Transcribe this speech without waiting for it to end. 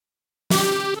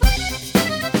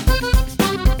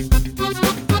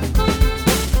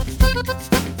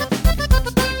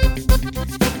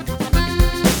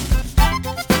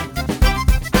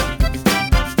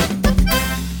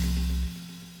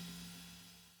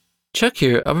Chuck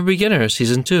here, Upper Beginner,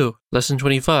 Season 2, Lesson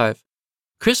 25.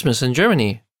 Christmas in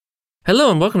Germany. Hello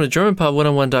and welcome to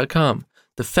GermanPod101.com,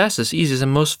 the fastest, easiest,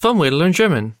 and most fun way to learn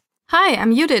German. Hi,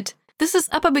 I'm Judith. This is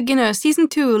Upper Beginner, Season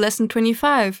 2, Lesson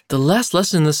 25. The last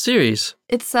lesson in the series.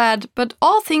 It's sad, but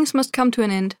all things must come to an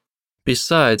end.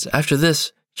 Besides, after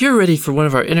this, you're ready for one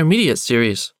of our intermediate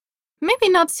series. Maybe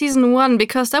not Season 1,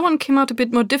 because that one came out a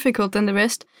bit more difficult than the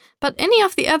rest, but any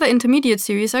of the other intermediate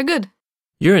series are good.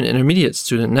 You're an intermediate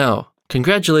student now.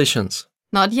 Congratulations.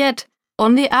 Not yet.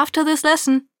 Only after this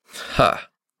lesson. Ha.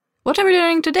 What are we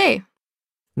learning today?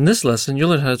 In this lesson, you'll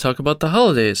learn how to talk about the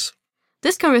holidays.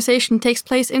 This conversation takes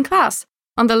place in class,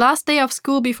 on the last day of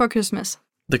school before Christmas.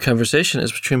 The conversation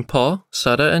is between Paul,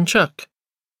 Sada, and Chuck.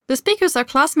 The speakers are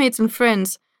classmates and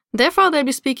friends, therefore they'll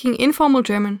be speaking informal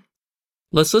German.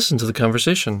 Let's listen to the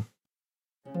conversation.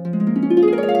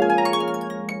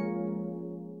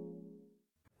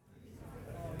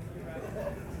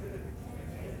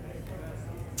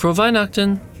 Frohe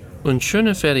Weihnachten und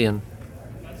schöne Ferien.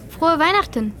 Frohe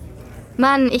Weihnachten.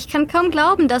 Mann, ich kann kaum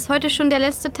glauben, dass heute schon der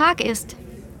letzte Tag ist.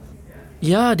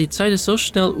 Ja, die Zeit ist so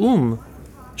schnell um.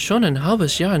 Schon ein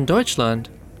halbes Jahr in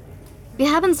Deutschland.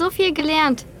 Wir haben so viel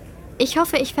gelernt. Ich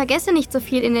hoffe, ich vergesse nicht so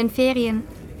viel in den Ferien.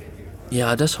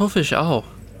 Ja, das hoffe ich auch.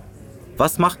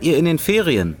 Was macht ihr in den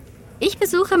Ferien? Ich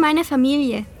besuche meine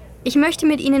Familie. Ich möchte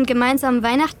mit ihnen gemeinsam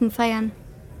Weihnachten feiern.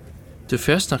 Du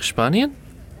fährst nach Spanien?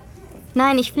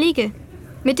 Nein, ich fliege.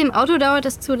 Mit dem Auto dauert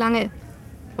es zu lange.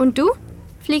 Und du?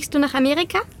 Fliegst du nach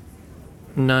Amerika?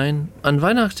 Nein, an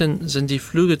Weihnachten sind die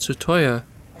Flüge zu teuer.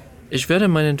 Ich werde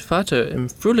meinen Vater im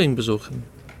Frühling besuchen.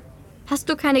 Hast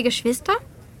du keine Geschwister?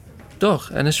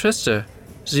 Doch, eine Schwester.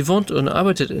 Sie wohnt und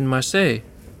arbeitet in Marseille.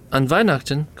 An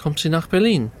Weihnachten kommt sie nach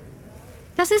Berlin.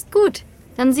 Das ist gut.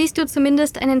 Dann siehst du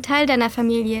zumindest einen Teil deiner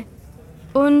Familie.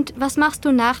 Und was machst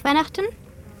du nach Weihnachten?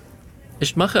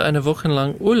 Ich mache eine Woche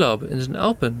lang Urlaub in den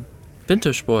Alpen.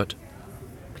 Wintersport.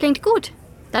 Klingt gut.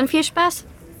 Dann viel Spaß.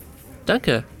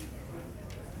 Danke.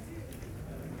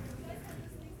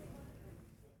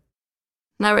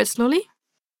 Now read slowly.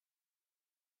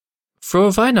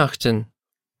 Frohe Weihnachten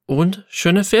und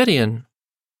schöne Ferien.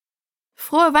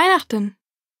 Frohe Weihnachten.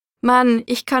 Mann,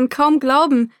 ich kann kaum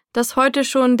glauben, dass heute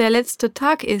schon der letzte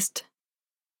Tag ist.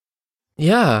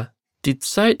 Ja, die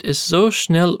Zeit ist so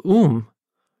schnell um.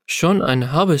 Schon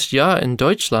ein halbes Jahr in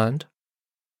Deutschland.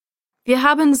 Wir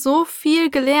haben so viel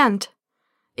gelernt.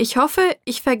 Ich hoffe,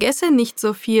 ich vergesse nicht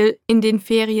so viel in den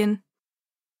Ferien.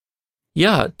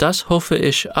 Ja, das hoffe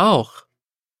ich auch.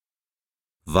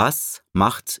 Was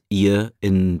macht ihr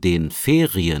in den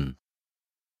Ferien?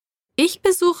 Ich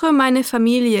besuche meine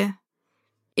Familie.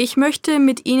 Ich möchte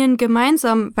mit ihnen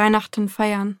gemeinsam Weihnachten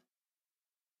feiern.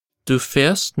 Du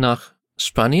fährst nach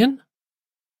Spanien?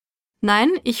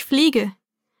 Nein, ich fliege.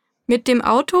 Mit dem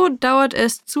Auto dauert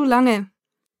es zu lange.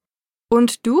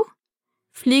 Und du?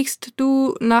 Fliegst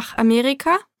du nach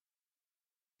Amerika?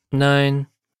 Nein,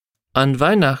 an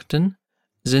Weihnachten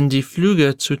sind die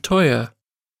Flüge zu teuer.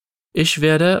 Ich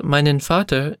werde meinen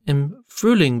Vater im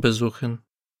Frühling besuchen.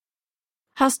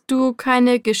 Hast du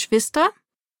keine Geschwister?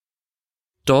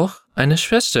 Doch, eine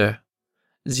Schwester.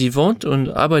 Sie wohnt und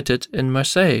arbeitet in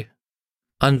Marseille.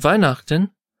 An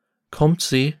Weihnachten kommt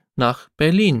sie nach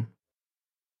Berlin.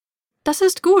 Das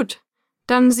ist gut.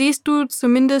 Dann siehst du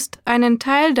zumindest einen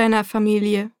Teil deiner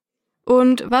Familie.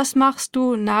 Und was machst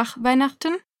du nach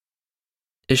Weihnachten?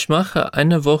 Ich mache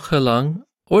eine Woche lang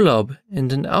Urlaub in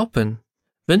den Alpen.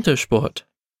 Wintersport.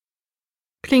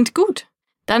 Klingt gut.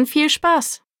 Dann viel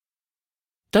Spaß.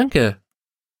 Danke.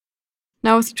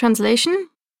 Now with the translation.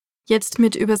 Jetzt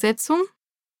mit Übersetzung.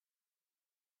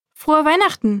 Frohe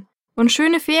Weihnachten und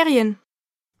schöne Ferien.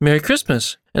 Merry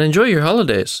Christmas and enjoy your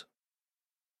holidays.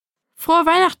 Frohe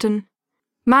Weihnachten.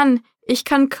 Mann, ich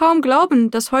kann kaum glauben,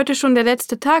 dass heute schon der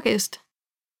letzte Tag ist.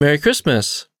 Merry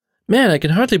Christmas. Man, I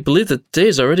can hardly believe that today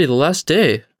is already the last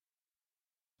day.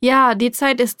 Ja, die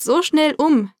Zeit ist so schnell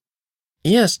um.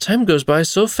 Yes, time goes by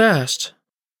so fast.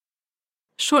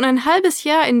 Schon ein halbes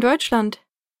Jahr in Deutschland.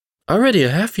 Already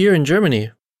a half year in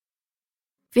Germany.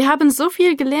 Wir haben so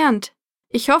viel gelernt.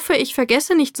 Ich hoffe, ich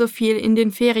vergesse nicht so viel in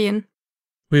den Ferien.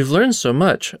 We've learned so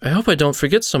much. I hope I don't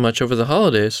forget so much over the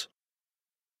holidays.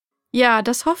 Ja,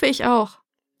 das hoffe ich auch.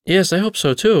 Yes, I hope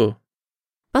so too.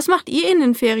 Was macht ihr in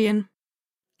den Ferien?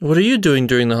 What are you doing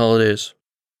during the holidays?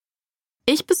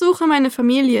 Ich besuche meine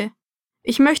Familie.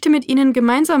 Ich möchte mit ihnen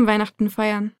gemeinsam Weihnachten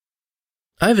feiern.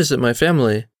 I visit my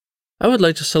family. I would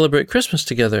like to celebrate Christmas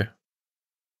together.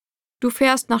 Du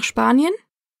fährst nach Spanien?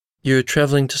 You're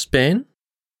traveling to Spain?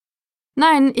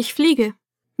 Nein, ich fliege.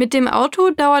 Mit dem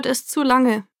Auto dauert es zu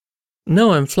lange.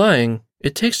 No, I'm flying.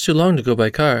 It takes too long to go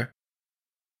by car.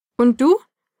 Und du?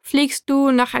 Fliegst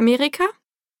du nach Amerika?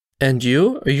 And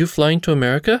you? Are you flying to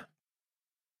America?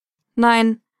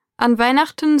 Nein, an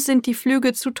Weihnachten sind die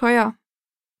Flüge zu teuer.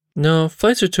 No,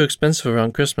 flights are too expensive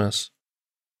around Christmas.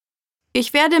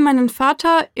 Ich werde meinen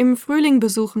Vater im Frühling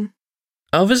besuchen.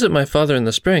 I'll visit my father in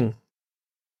the spring.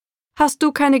 Hast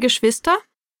du keine Geschwister?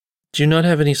 Do you not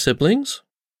have any siblings?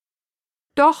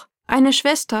 Doch, eine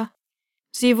Schwester.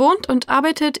 Sie wohnt und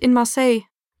arbeitet in Marseille.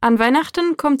 An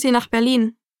Weihnachten kommt sie nach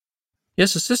Berlin.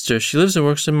 Yes, a sister. She lives and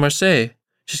works in Marseille.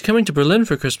 She's coming to Berlin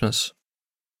for Christmas.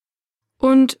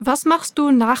 Und was machst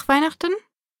du nach Weihnachten?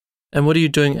 And what are you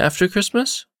doing after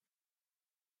Christmas?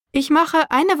 Ich mache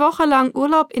eine Woche lang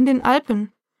Urlaub in den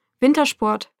Alpen.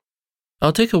 Wintersport.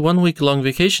 I'll take a 1-week-long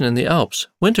vacation in the Alps.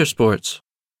 Winter sports.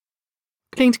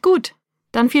 Klingt gut.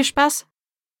 Dann viel Spaß.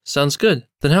 Sounds good.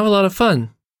 Then have a lot of fun.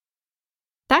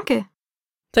 Danke.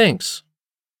 Thanks.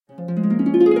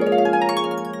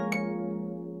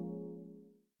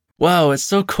 Wow, it's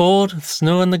so cold, with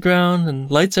snow on the ground and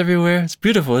lights everywhere. It's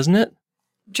beautiful, isn't it?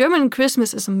 German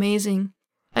Christmas is amazing.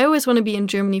 I always want to be in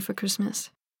Germany for Christmas.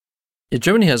 Yeah,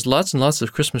 Germany has lots and lots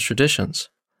of Christmas traditions.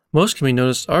 Most can be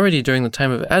noticed already during the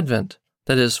time of Advent,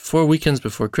 that is, 4 weekends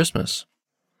before Christmas.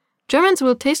 Germans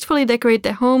will tastefully decorate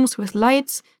their homes with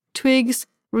lights, twigs,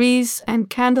 wreaths, and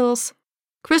candles.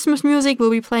 Christmas music will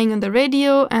be playing on the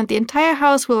radio, and the entire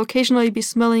house will occasionally be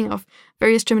smelling of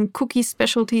various German cookie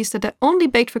specialties that are only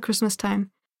baked for Christmas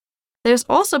time. There's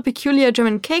also a peculiar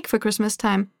German cake for Christmas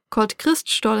time, called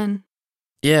Christstollen.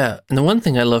 Yeah, and the one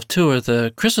thing I love too are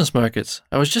the Christmas markets.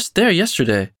 I was just there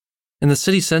yesterday. In the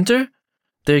city center,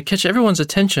 they catch everyone's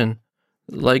attention.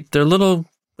 Like they're little,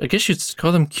 I guess you'd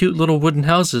call them cute little wooden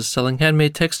houses selling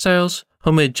handmade textiles,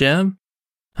 homemade jam,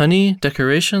 honey,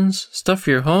 decorations, stuff for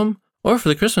your home, or for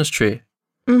the Christmas tree.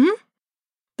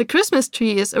 The Christmas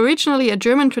tree is originally a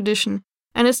German tradition,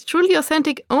 and it's truly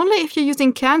authentic only if you're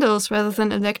using candles rather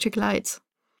than electric lights.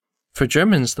 For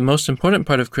Germans, the most important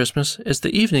part of Christmas is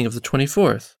the evening of the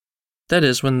 24th. That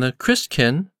is when the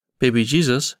Christkind, baby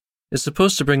Jesus, is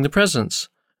supposed to bring the presents,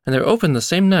 and they're open the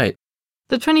same night.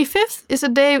 The 25th is a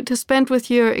day to spend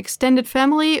with your extended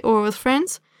family or with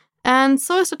friends, and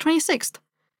so is the 26th.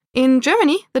 In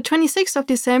Germany, the 26th of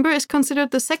December is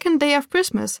considered the second day of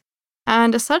Christmas,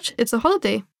 and as such, it's a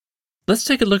holiday. Let's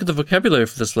take a look at the vocabulary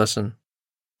for this lesson.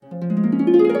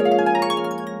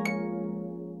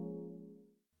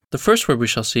 The first word we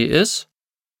shall see is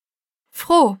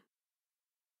Froh,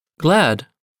 glad.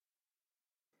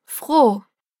 froh,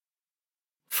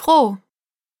 froh.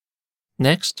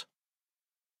 Next,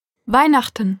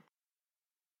 Weihnachten,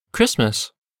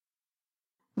 Christmas.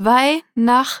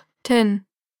 Weihnachten,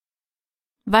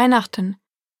 Weihnachten.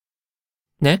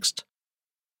 Next,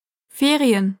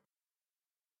 Ferien,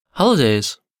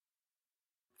 holidays.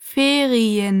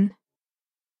 Ferien,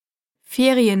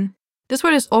 Ferien. This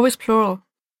word is always plural.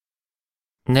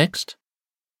 Next,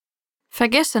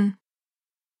 Vergessen,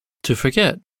 to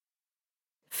forget.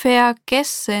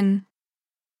 vergessen,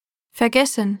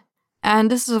 vergessen. And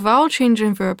this is a vowel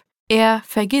changing verb.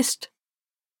 Vergisst.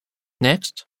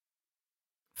 Next,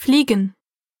 Fliegen,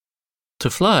 to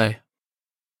fly.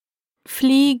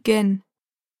 fliegen,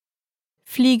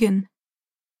 fliegen.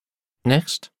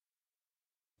 Next,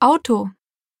 Auto,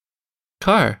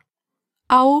 car.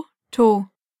 Auto,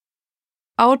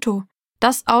 Auto.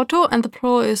 Das Auto and the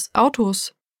plural is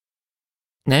Autos.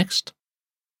 Next,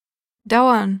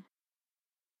 Dauern,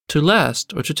 to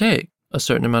last or to take a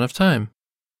certain amount of time.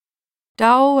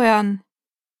 dauern,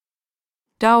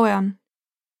 dauern.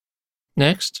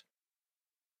 Next,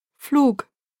 Flug,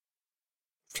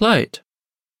 flight.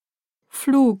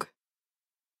 Flug,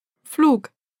 Flug.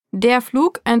 Der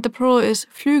Flug and the plural is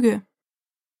Flüge.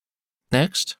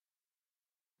 Next,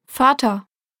 Vater,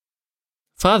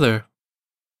 father.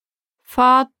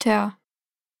 Vater,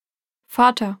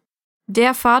 Vater.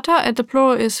 Der Vater and the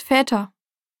plural is Väter.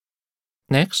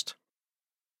 Next,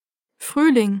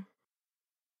 Frühling,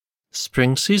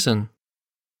 spring season.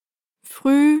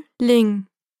 Frühling,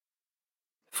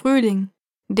 Frühling.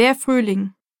 Der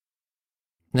Frühling.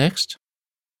 Next,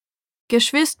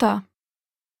 Geschwister,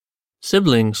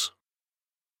 siblings.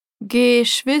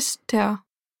 Geschwister,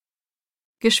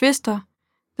 Geschwister.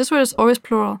 This word is always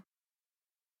plural.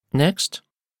 Next,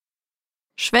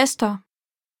 Schwester,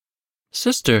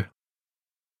 sister.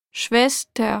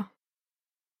 Schwester,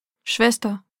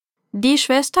 Schwester. Die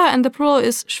Schwester and the plural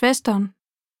is Schwestern.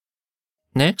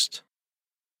 Next,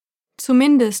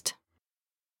 Zumindest,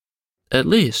 at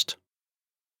least.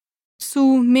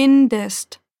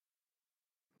 zumindest,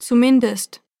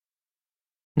 zumindest.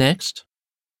 Next,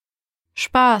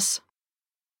 Spaß,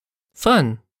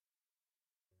 fun.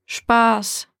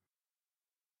 Spaß,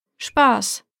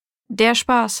 Spaß. Der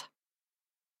Spaß.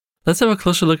 Let's have a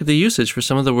closer look at the usage for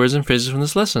some of the words and phrases from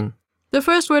this lesson. The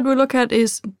first word we'll look at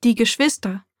is die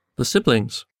Geschwister. The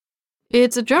siblings.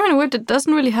 It's a German word that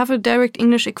doesn't really have a direct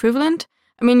English equivalent.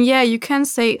 I mean, yeah, you can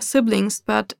say siblings,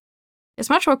 but it's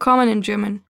much more common in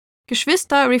German.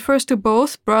 Geschwister refers to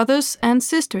both brothers and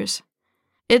sisters.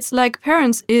 It's like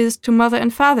parents is to mother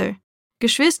and father.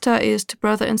 Geschwister is to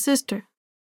brother and sister.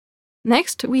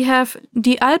 Next, we have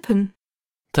die Alpen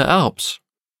The Alps.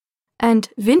 and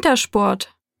Wintersport.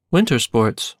 Winter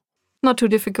sports. Not too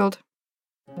difficult.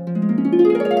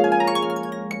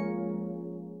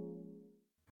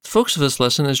 The focus of this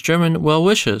lesson is German well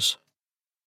wishes.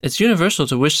 It's universal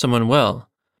to wish someone well,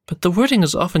 but the wording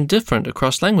is often different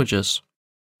across languages.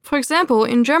 For example,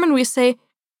 in German we say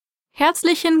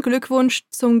Herzlichen Glückwunsch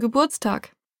zum Geburtstag.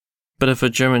 But if a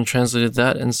German translated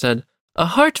that and said, a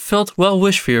heartfelt well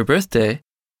wish for your birthday,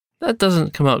 that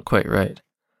doesn't come out quite right.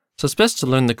 So it's best to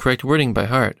learn the correct wording by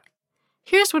heart.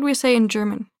 Here's what we say in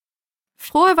German.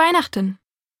 Frohe Weihnachten.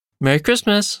 Merry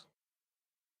Christmas!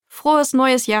 Frohes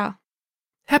neues Jahr.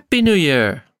 Happy New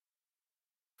Year!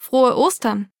 Frohe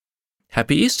Ostern.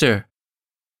 Happy Easter!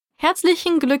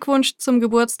 Herzlichen Glückwunsch zum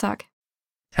Geburtstag.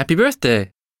 Happy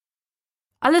birthday!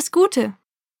 Alles Gute.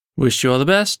 Wish you all the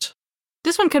best!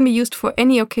 This one can be used for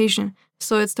any occasion,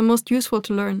 so it's the most useful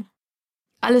to learn.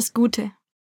 Alles Gute.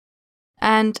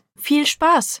 And viel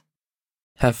Spaß.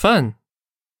 Have fun!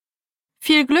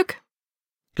 Viel Glück.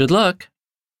 Good luck!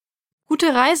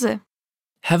 Gute Reise.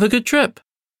 Have a good trip!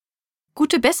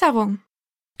 Gute Besserung.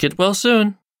 Get well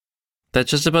soon! That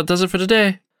just about does it for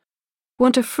today.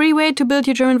 Want a free way to build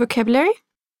your German vocabulary?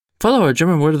 Follow our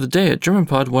German word of the day at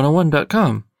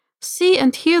GermanPod101.com. See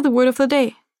and hear the word of the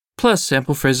day. Plus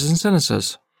sample phrases and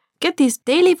sentences. Get these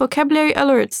daily vocabulary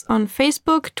alerts on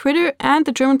Facebook, Twitter, and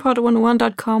the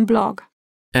GermanPod101.com blog.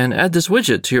 And add this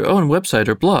widget to your own website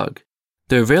or blog.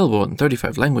 They're available in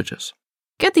 35 languages.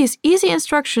 Get these easy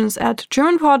instructions at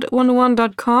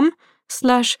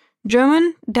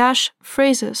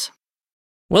GermanPod101.com/German-phrases.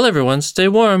 Well, everyone, stay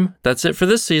warm. That's it for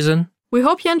this season. We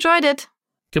hope you enjoyed it.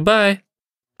 Goodbye.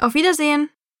 Auf Wiedersehen.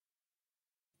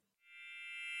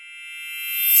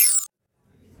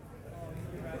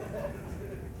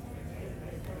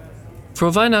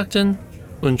 Frohe Weihnachten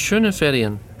und schöne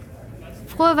Ferien.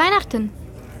 Frohe Weihnachten.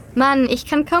 Mann, ich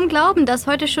kann kaum glauben, dass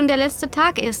heute schon der letzte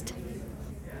Tag ist.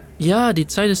 Ja, die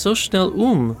Zeit ist so schnell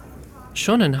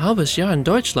Schon ein halbes Jahr in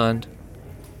Deutschland.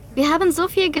 Wir haben so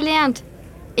viel gelernt.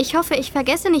 Ich hoffe, ich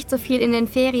vergesse nicht so viel in den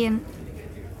Ferien.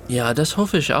 Ja, das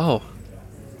hoffe ich auch.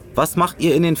 Was macht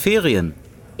ihr in den Ferien?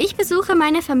 Ich besuche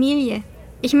meine Familie.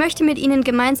 Ich möchte mit ihnen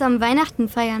gemeinsam Weihnachten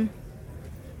feiern.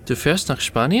 Du fährst nach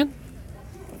Spanien?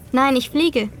 Nein, ich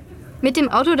fliege. Mit dem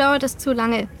Auto dauert es zu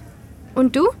lange.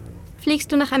 Und du?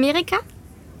 Fliegst du nach Amerika?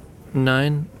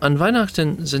 Nein, an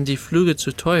Weihnachten sind die Flüge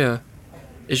zu teuer.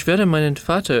 Ich werde meinen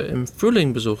Vater im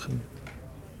Frühling besuchen.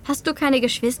 Hast du keine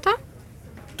Geschwister?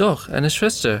 Doch, eine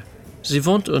Schwester. Sie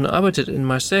wohnt und arbeitet in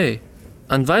Marseille.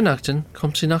 An Weihnachten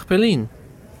kommt sie nach Berlin.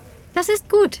 Das ist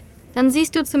gut. Dann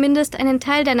siehst du zumindest einen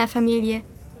Teil deiner Familie.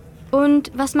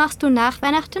 Und was machst du nach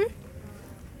Weihnachten?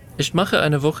 Ich mache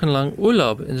eine Woche lang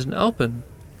Urlaub in den Alpen.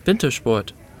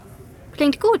 Wintersport.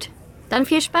 Klingt gut. Dann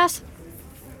viel Spaß.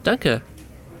 Danke.